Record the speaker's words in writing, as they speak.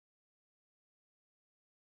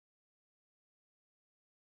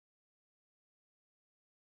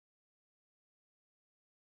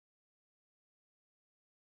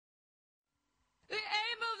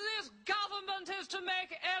government is to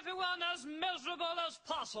make everyone as miserable as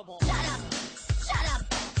possible. Shut up! Shut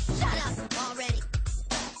up! Shut up already!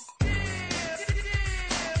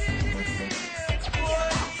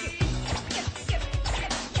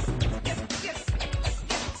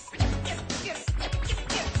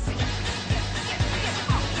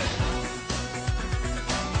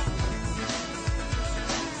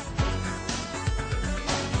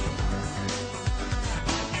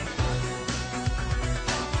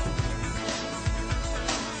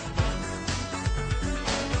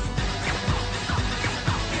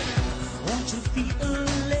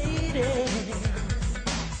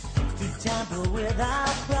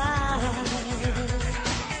 Without pride,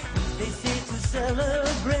 they say to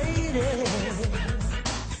celebrate it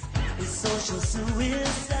is social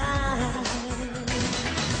suicide.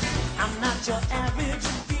 I'm not your average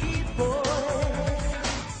beat boy,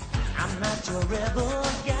 I'm not your rebel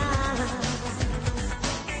guy.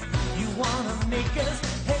 You wanna make us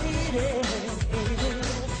hate it,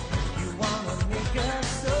 you wanna make us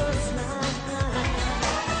so slide.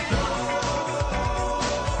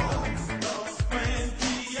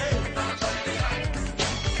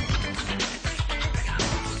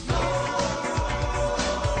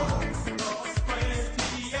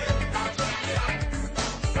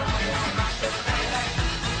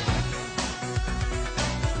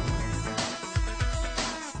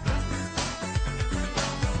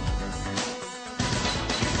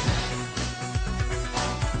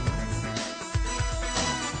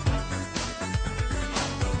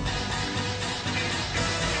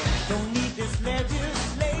 Don't need this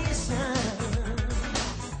legislation.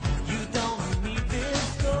 You don't need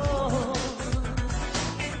this law.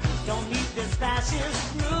 Don't need this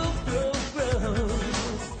fascist proof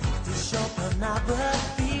to show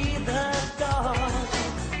pornography the dog.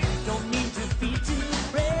 Don't mean to be too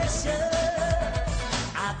precious.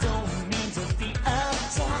 I don't mean to be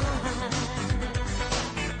uptight.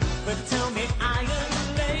 But tell me,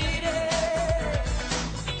 iron lady,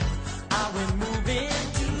 are we moving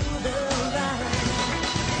to the right?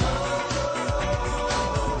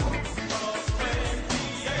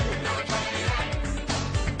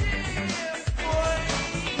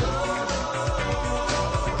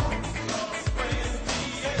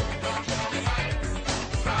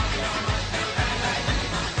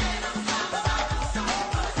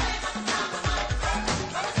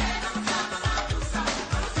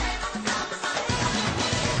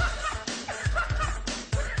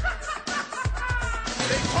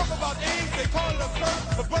 They talk about AIDS, they call it a curse,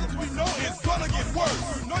 but brothers, we know it's gonna get worse.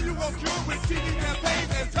 You know you won't cure with TV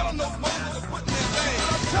campaigns and telling those motherfuckers putting their things.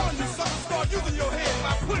 I'm telling you, son, start using your head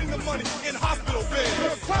by putting the money in hospital beds.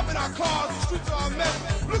 We're clapping our cars, the streets are a mess.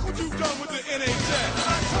 Look what you've done with the NHS.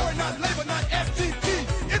 Not Tory, not Labor, not FTP.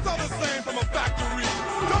 It's all the same from a factory.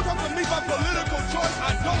 Don't talk to me about political choice.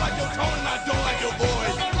 I don't like your tone.